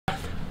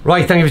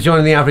Right, thank you for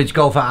joining The Average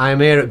Golfer. I am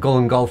here at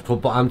Gullen Golf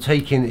Club, but I'm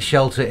taking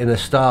shelter in a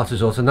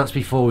starter's hut, and that's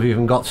before we've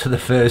even got to the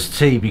first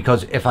tee,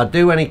 because if I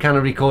do any kind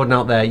of recording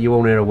out there, you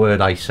won't hear a word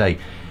I say.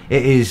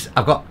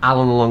 I've got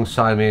Alan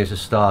alongside me as a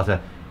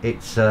starter.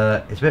 It's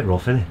a bit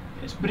rough, isn't it?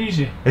 It's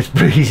breezy. It's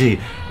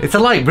breezy. It's a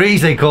light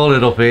breeze, they call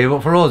it up here,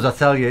 but for us, I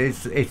tell you,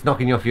 it's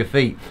knocking you off your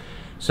feet.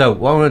 So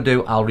what I'm going to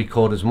do, I'll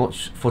record as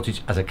much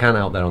footage as I can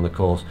out there on the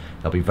course.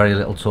 There'll be very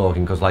little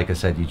talking, because like I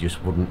said, you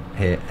just wouldn't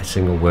hear a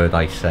single word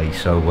I say.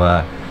 So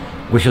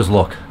wish us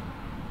luck.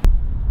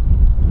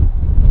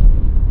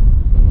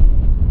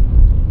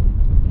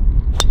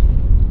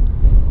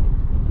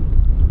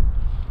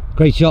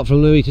 Great shot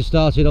from Louis to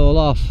start it all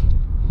off.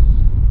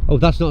 Oh,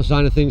 that's not a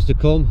sign of things to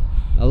come.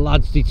 A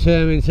lad's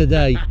determined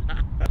today.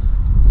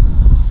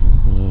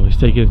 Oh, he's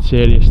taking it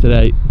serious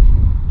today.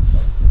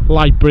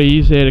 Light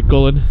breeze here at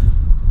Gullen.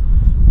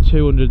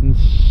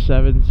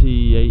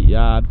 278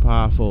 yard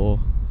par 4.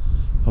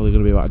 Probably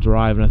going to be about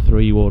driving a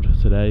 3-wood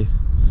today.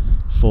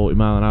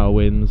 40-mile-an-hour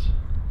winds.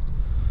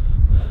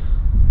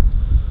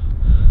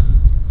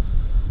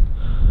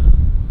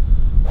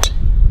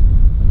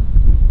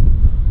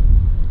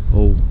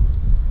 Oh.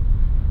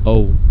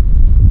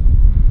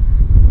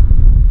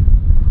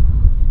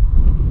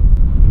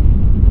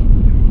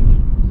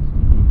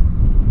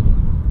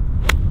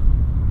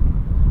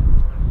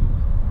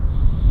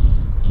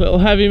 A little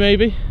heavy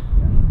maybe.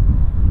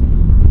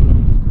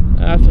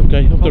 That's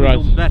okay, up the right.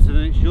 Better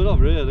than it should have,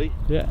 really.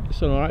 Yeah, it's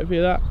done alright for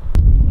you, that.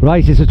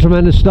 Right, it's a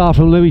tremendous start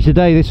from Louis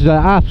today. This is an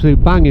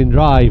absolute banging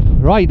drive,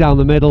 right down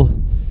the middle.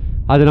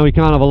 I don't know, he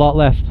can't have a lot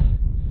left.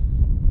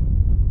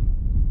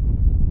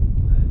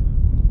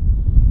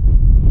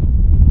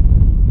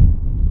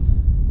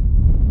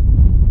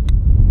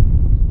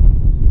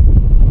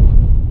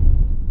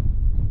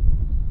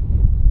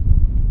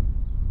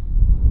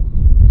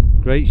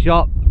 Great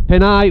shot,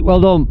 pin high, well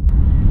done.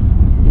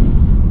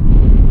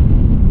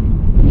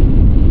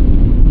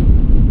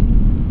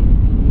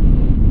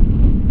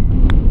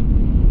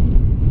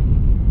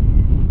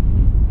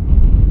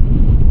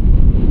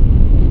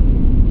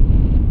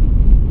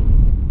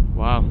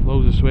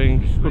 Swing,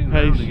 good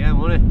pace. Again,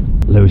 won't it?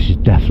 Lewis is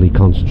definitely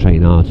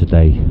concentrating hard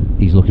today.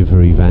 He's looking for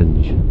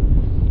revenge.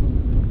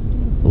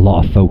 A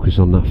lot of focus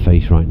on that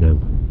face right now.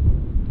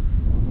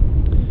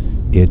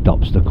 He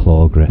adopts the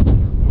claw grip.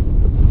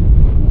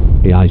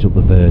 He eyes up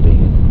the birdie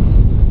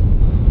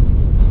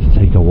to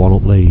take a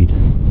 1-up lead.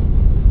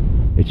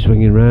 It's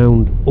swinging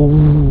round.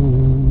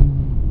 Ooh!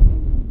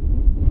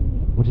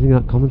 What do you think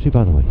of that commentary,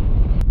 by the way?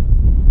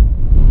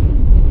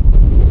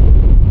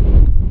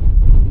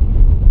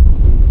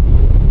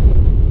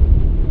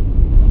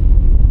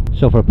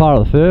 So for a par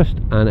at the first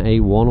and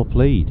a 1-up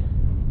lead.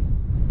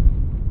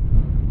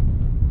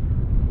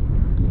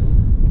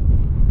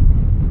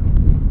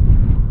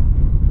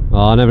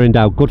 Oh, never in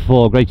doubt. Good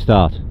 4, great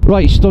start.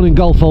 Right, stunning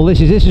golf hole.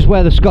 This is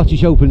where the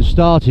Scottish Open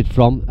started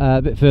from.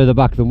 A bit further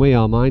back than we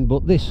are, mind.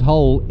 But this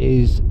hole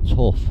is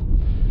tough.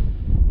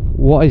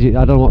 What is it?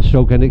 I don't know what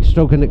stroke ending.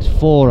 Stroke ending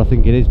 4, I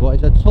think it is.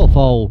 But it's a tough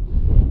hole.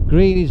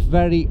 Green is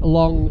very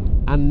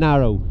long and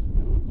narrow,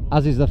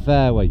 as is the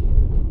fairway.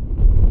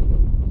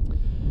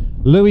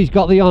 Louis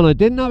got the honour.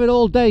 Didn't have it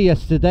all day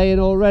yesterday, and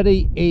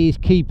already he's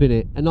keeping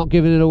it and not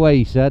giving it away,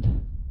 he said.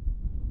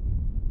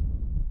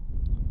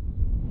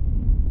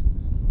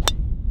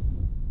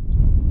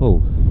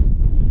 Oh.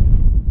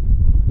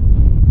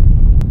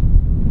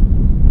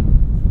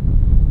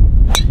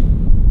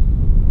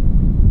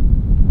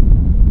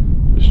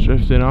 Just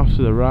drifting off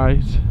to the right.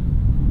 It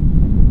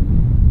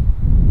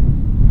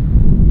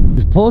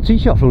was a poor tee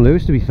shot from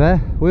Lewis, to be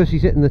fair. Worst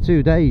he's hit in the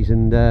 2 days,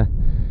 and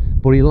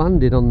but he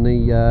landed on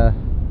the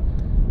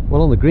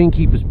well, on the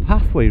greenkeeper's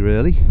pathway,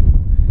 really.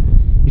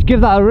 He's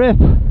give that a rip.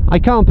 I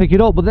can't pick it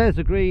up, but there's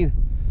the green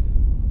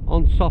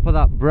on top of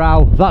that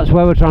brow. That's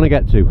where we're trying to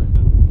get to.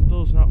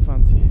 Does not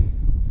fancy.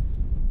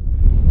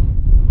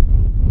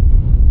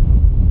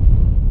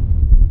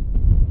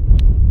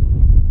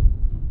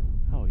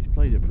 Oh, he's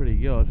played it pretty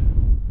good.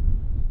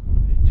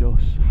 It's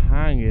just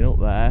hanging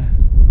up there.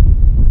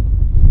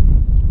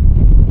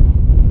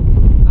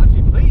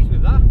 Actually pleased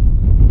with that.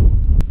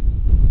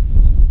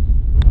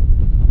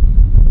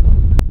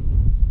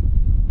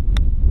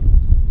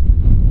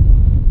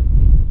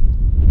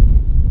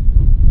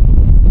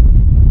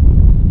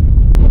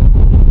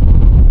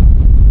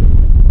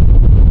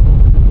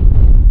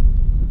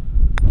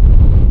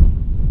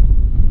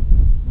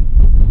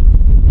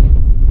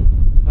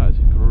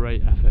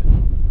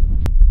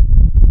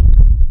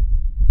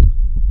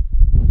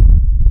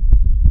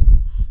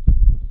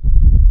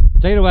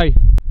 Take it away.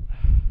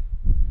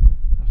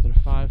 After a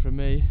 5 from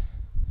me,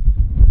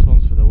 this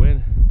one's for the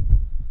win.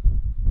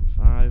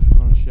 5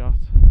 on a shot.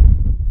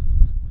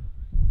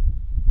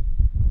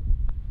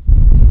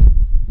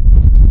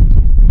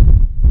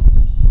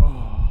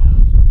 Oh,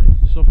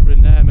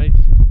 suffering there, mate.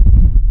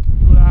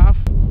 Good half.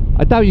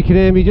 I doubt you can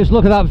hear me. Just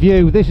look at that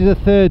view. This is a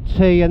 3rd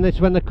tee, and this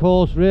is when the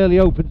course really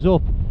opens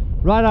up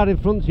right out in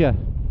front of you.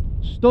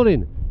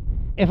 Stunning,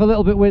 if a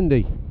little bit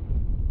windy.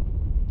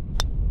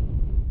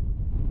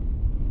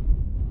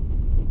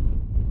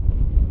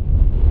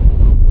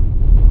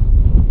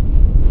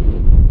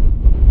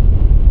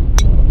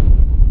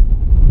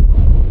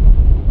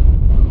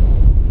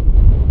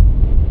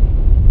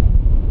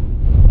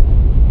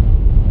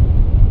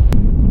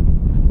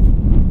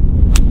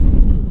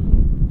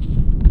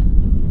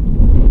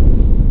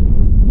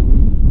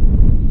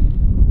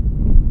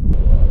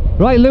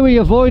 Right, Louis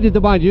avoided the,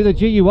 mind you, the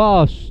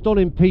GUR,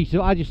 stunning piece.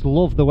 I just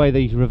love the way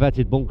these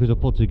revetted bunkers are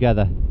put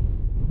together.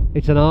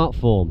 It's an art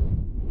form.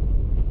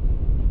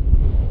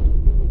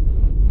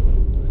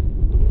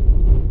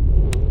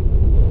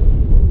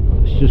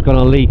 It's just going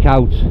to leak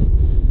out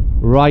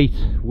right.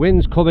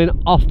 Wind's coming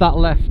off that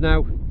left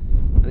now,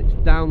 and it's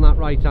down that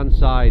right hand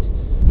side.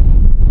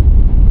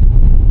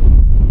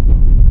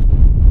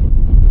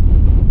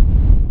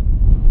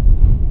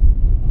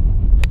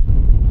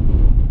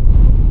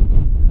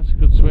 That's a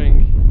good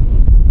swing.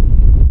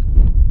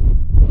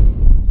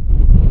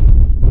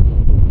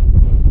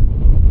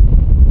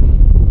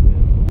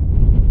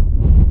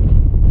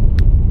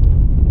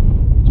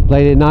 It's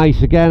played it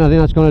nice again. I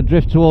think that's going to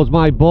drift towards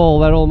my ball.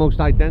 They're almost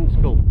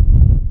identical.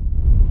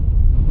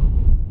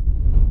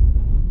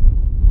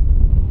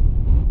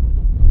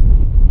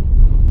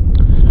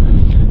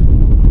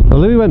 Well,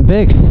 Louis went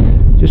big,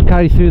 just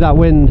carried through that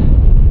wind.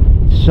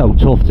 So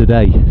tough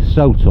today,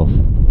 so tough.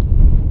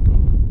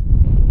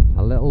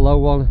 A little low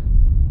one,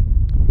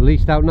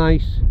 released out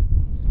nice.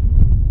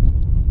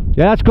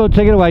 Yeah, that's good,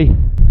 take it away.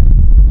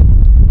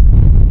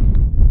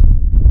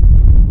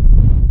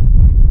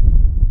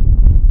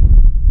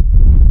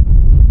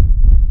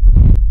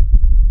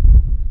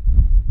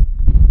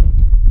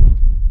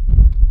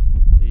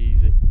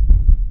 Easy,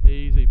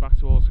 easy, back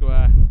to all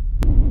square.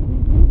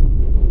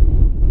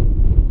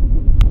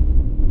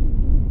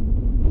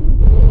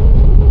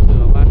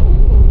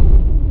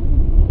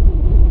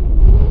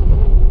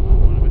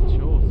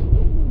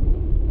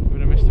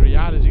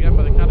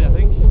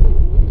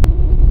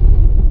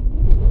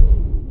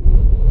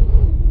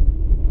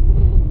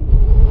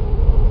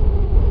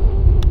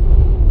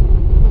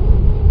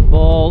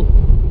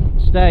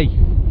 Stay,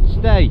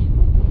 stay.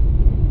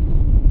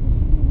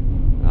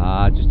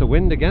 Ah, just a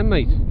wind again,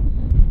 mate.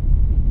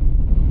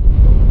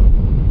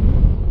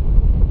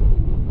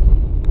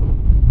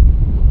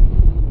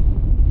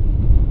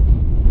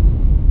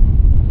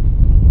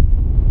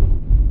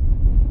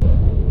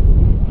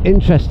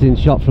 Interesting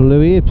shot from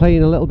Louis,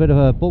 playing a little bit of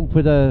a bump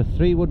with a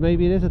 3-wood,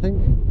 maybe it is, I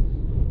think.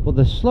 But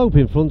the slope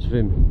in front of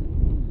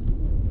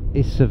him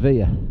is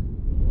severe.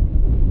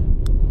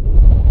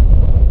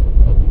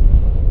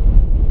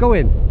 Go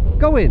in.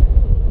 Go in.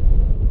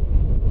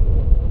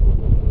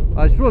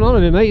 I just run on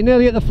of him, mate. He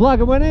nearly hit the flag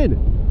and went in.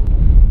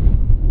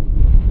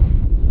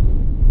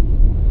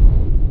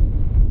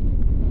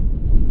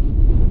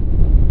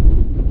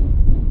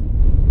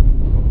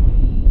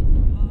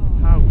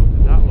 How good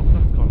did that look?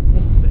 That's gone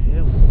up the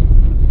hill.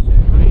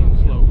 Green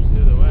slopes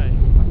the other way.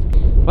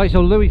 Right,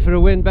 so Louis for a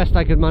win. Best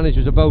I could manage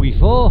was a bogey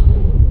 4.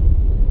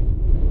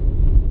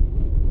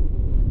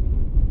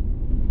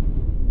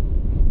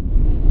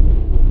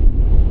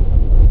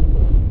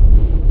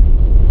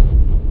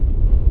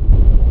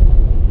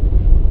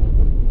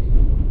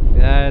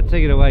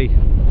 Take it away.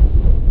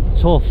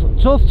 Tough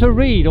to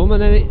read them,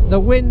 and then the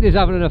wind is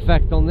having an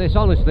effect on this.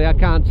 Honestly, I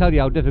can't tell you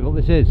how difficult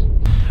this is.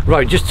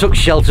 Right, just took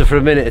shelter for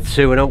a minute or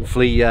two, and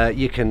hopefully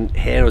you can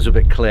hear us a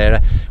bit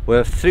clearer.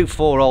 We're through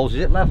 4 holes.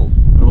 Is it level?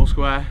 All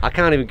square. I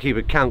can't even keep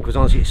a count because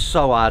honestly it's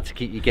so hard to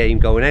keep your game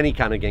going, any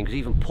kind of game, because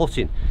even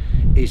putting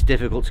is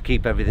difficult to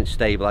keep everything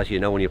stable, as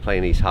you know, when you're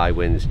playing these high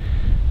winds.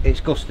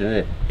 It's gusting, isn't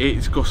it?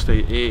 It's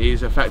gusty. It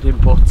is affecting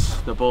putts.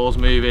 The ball's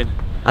moving.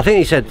 I think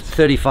he said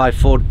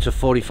 35 to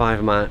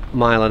 45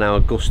 mile an hour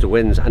gust of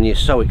winds, and you're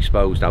so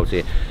exposed out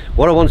here.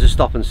 What I wanted to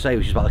stop and say,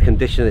 which is about the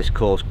condition of this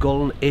course,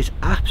 Gullen is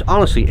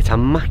honestly, it's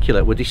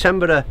immaculate. We're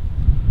December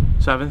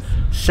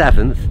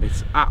 7th.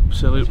 It's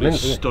absolutely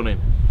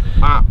stunning.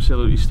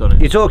 Absolutely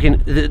stunning. You're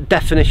talking, the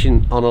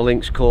definition on a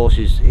links course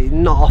is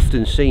not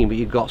often seen, but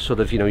you've got sort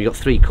of, you know, you've got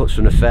 3 cuts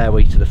from the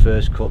fairway to the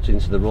first cut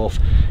into the rough.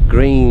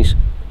 Greens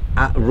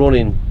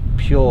running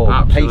pure,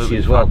 absolutely pacey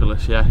as well.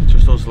 Fabulous, yeah.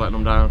 Just us letting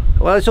them down.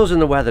 Well, it's us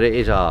and the weather, it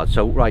is hard.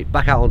 So right,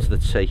 back out onto the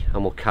tee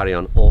and we'll carry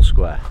on all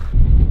square.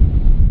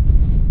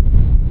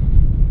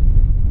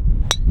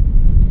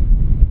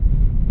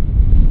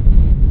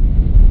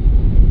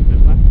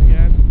 Bit left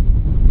again.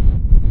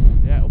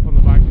 Yeah, up on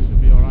the bank, this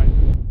should be alright.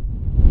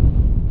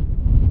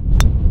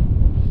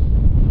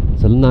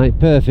 It's a nice,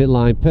 perfect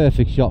line,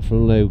 perfect shot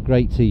from Lou.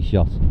 Great tee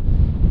shot.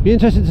 Be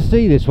interesting to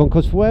see this one,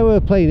 because for where we're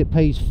playing it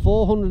pays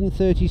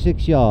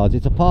 436 yards.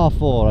 It's a par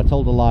 4, I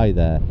told a lie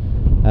there.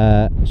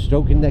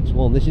 Stroking next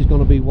one. This is going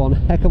to be one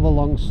heck of a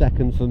long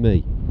second for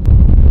me.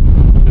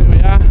 Here we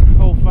are,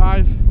 hole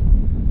 5.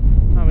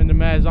 I'm in the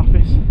mayor's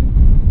office.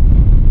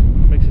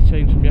 Makes a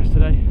change from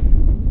yesterday.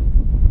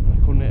 I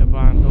couldn't hit a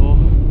barn door.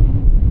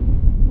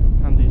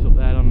 Andy's up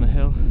there on the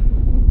hill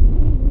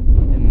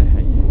in the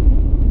hay.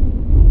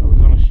 I was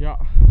on a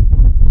shot.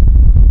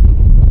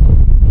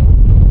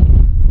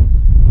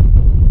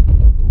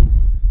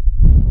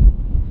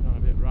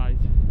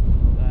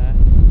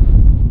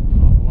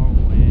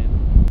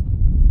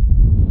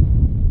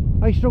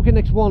 I struck it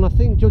next one. I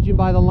think, judging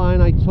by the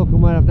line I took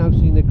and where I've now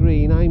seen the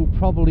green, I'm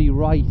probably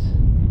right.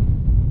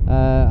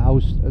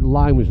 The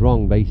line was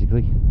wrong,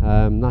 basically.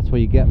 That's what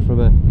you get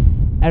from a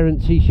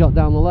errant tee shot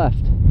down the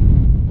left.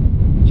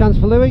 Chance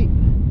for Louis.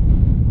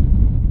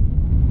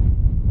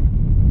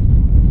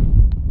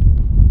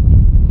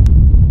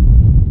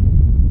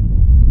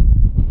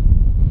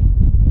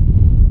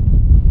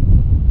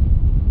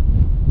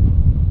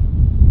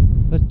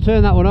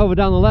 turn that one over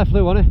down the left,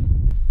 Lou, wasn't it?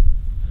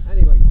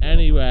 Anyway.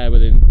 Anywhere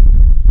within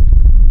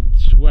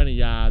 20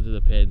 yards of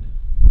the pin.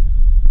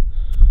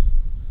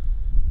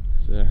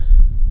 So.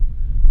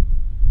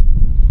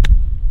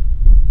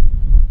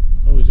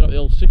 Oh, he's got the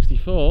old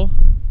 64.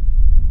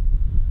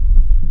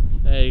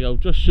 There you go,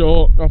 just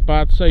short, not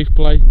bad, safe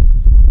play.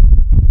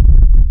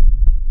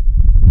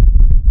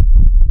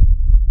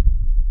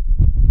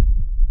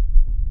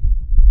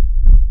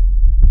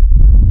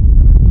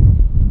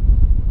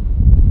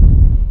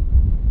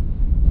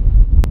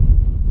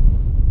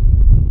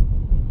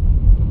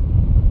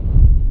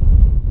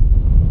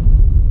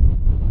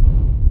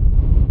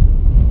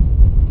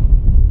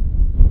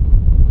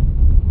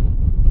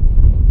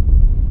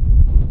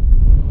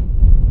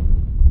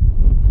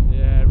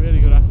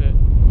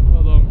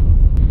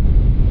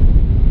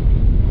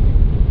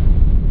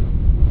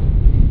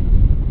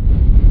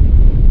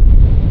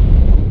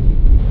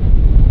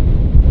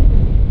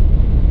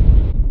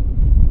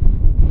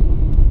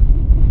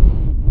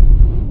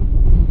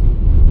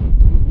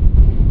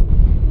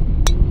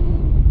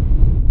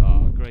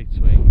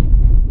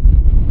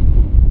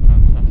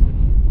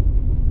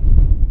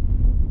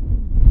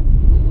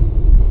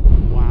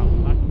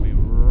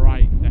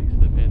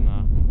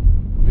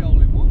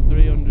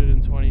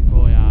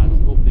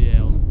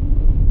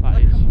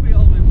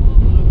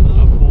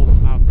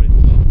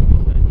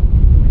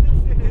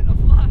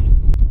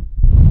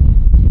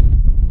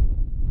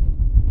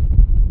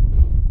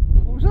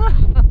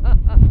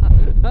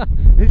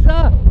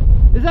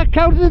 Is that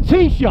counted a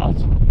tee shot?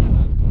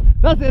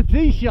 That's a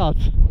tee shot.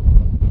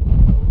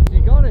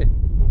 You got it.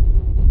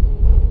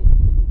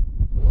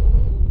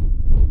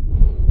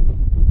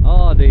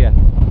 Oh dear.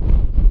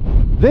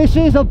 This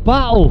is a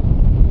battle.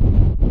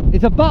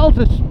 It's a battle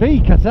to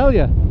speak, I tell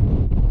you.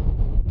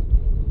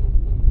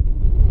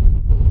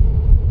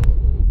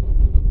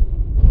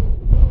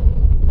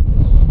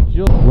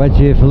 Wedge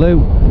here for Lou.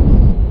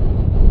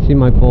 See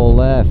my ball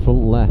there,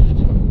 front left.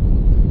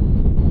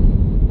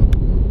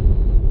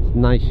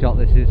 Nice shot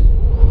this is.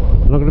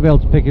 I'm not going to be able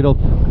to pick it up.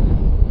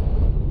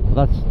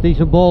 But that's a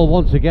decent ball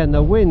once again.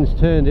 The wind's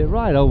turned it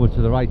right over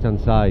to the right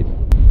hand side.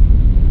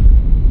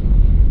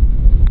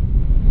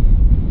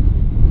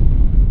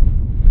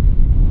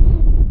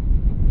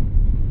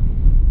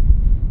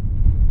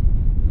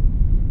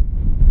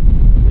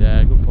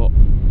 Yeah, good putt.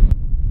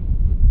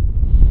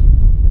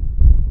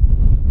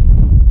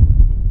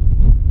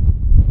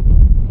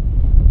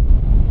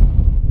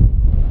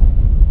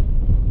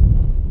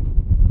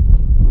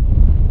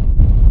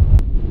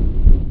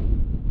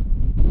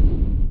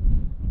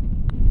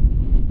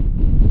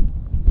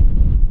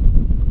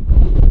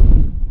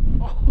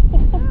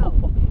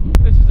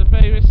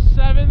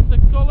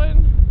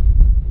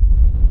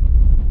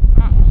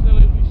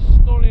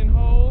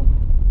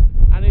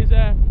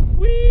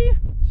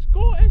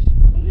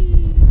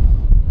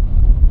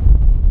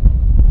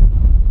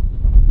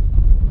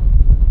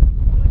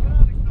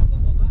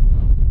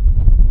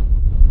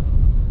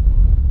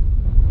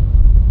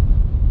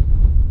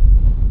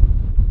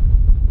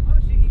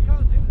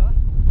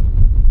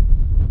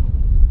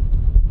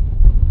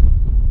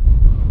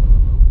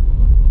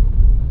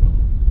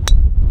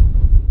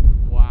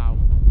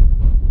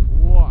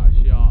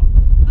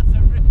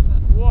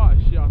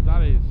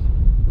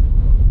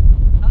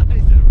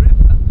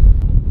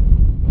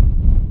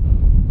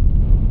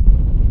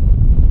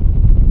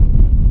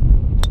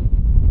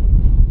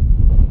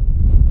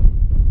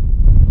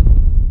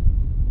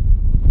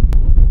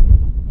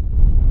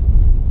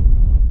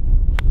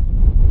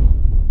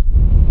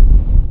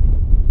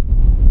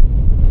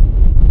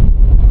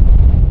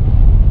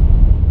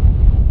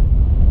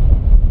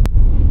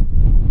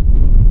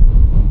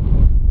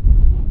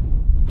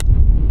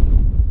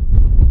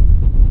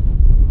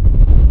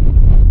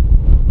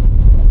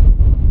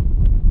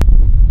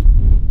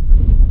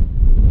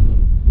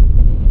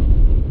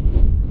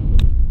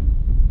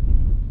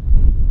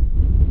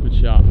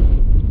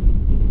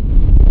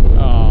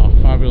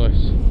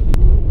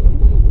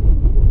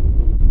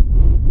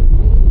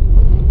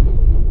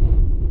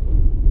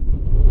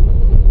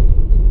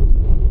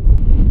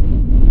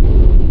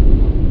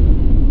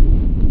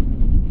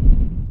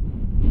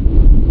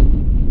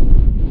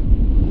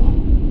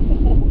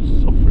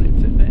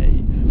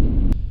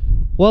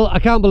 Well, I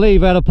can't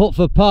believe I had a putt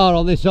for par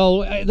on this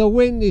hole. The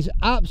wind is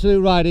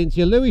absolute right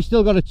into you. Louis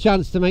still got a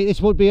chance to make this.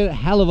 Would be a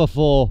hell of a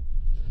four.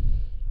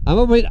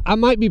 I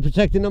might be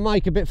protecting the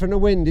mic a bit from the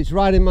wind. It's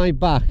right in my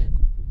back.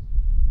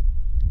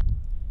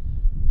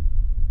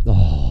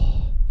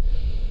 Oh,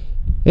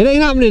 it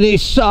ain't happening.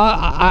 It's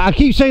I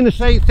keep saying the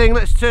same thing.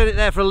 Let's turn it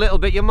there for a little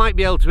bit. You might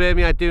be able to hear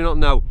me. I do not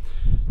know.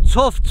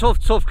 Tough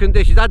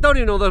conditions. I don't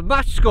even know the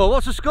match score.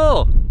 What's the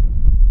score?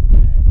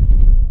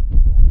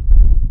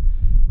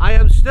 I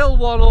am still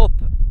one up.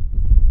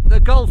 The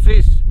golf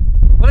is,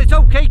 well, it's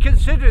okay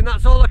considering,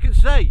 that's all I can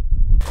say.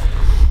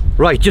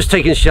 Right, just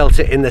taking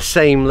shelter in the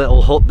same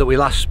little hut that we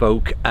last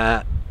spoke.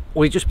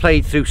 We just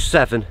played through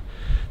 7.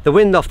 The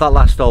wind off that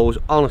last hole was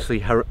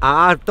honestly,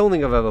 I don't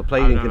think I've ever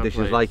played in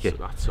conditions like it.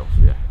 That's tough,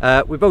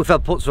 yeah. We both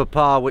had putts for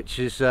par, which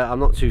is, I'm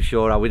not too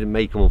sure how we didn't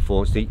make them,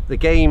 unfortunately. The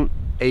game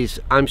is,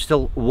 I'm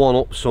still one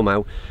up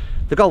somehow.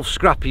 The golf's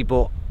scrappy,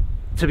 but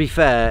to be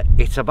fair,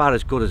 it's about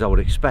as good as I would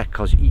expect,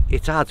 because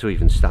it's hard to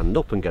even stand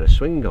up and get a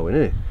swing going,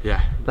 isn't it?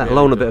 Yeah. Let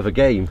alone a bit of a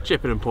game.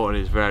 Chipping and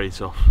putting is very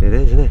tough. It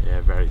is, isn't it?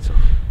 Yeah, very tough.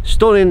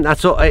 Stunning.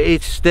 That's all.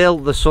 It's still,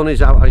 the sun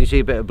is out and you see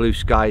a bit of blue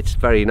sky. It's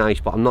very nice,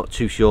 but I'm not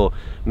too sure.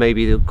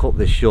 Maybe they'll cut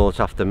this short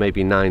after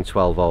maybe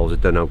 9-12 holes, I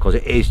don't know, because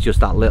it is just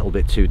that little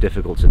bit too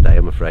difficult today,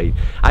 I'm afraid.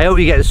 I hope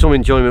you get some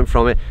enjoyment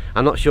from it.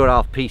 I'm not sure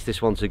I'll piece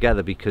this one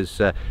together, because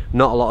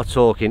not a lot of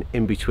talking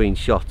in between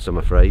shots, I'm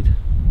afraid.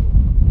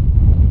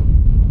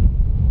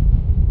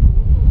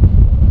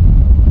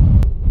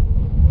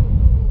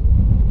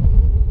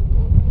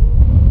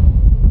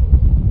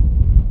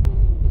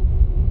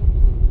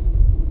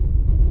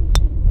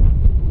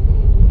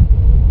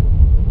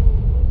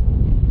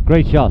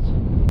 Great shot.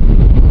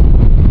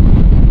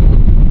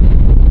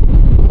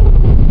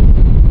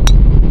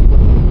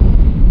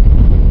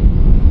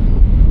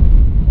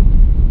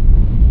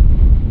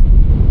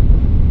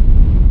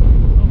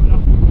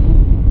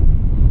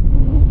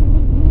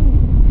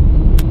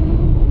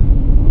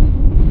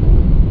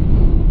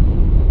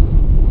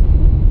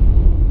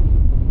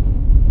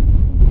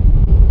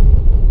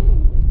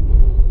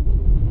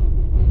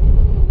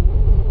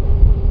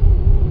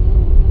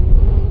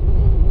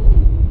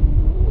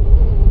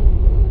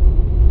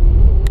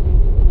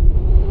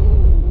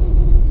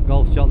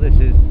 Shot this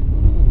is.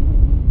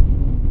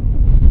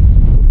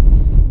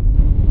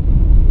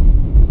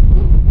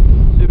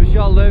 Super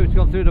shot, Lou. It's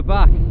gone through the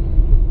back.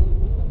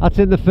 That's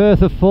in the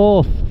Firth of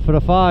Forth for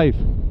a 5.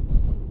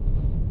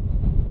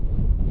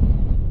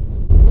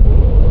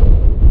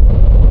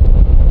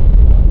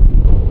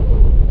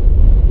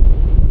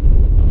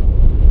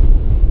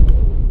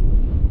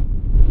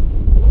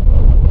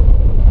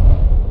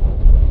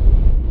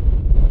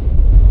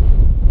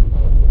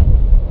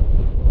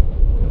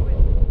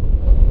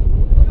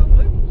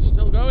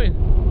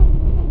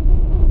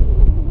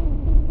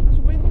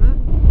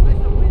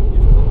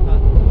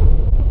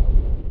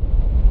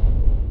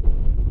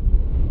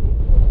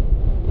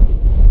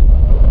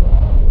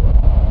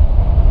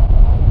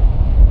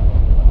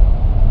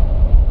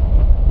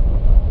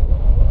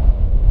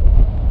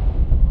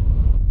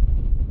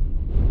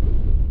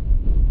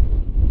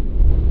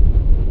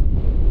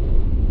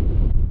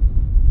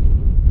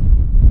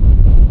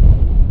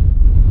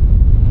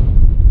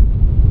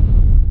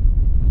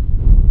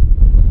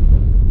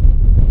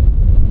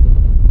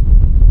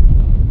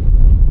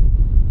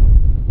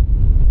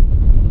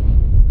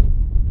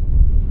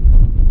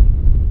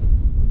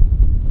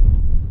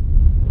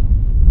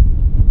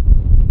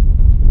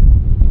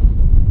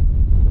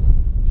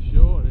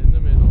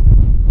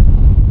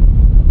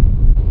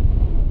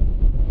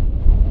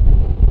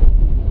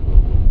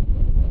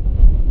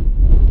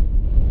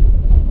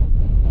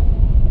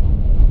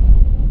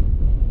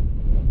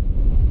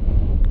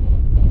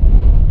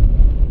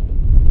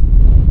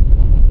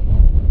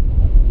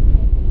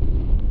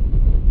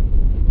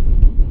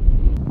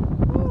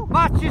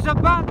 Match is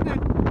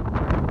abandoned.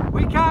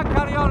 We can't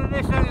carry on in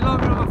this any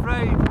longer, I'm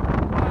afraid.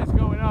 What is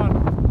going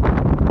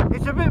on?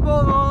 It's a bit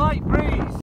more than a light breeze.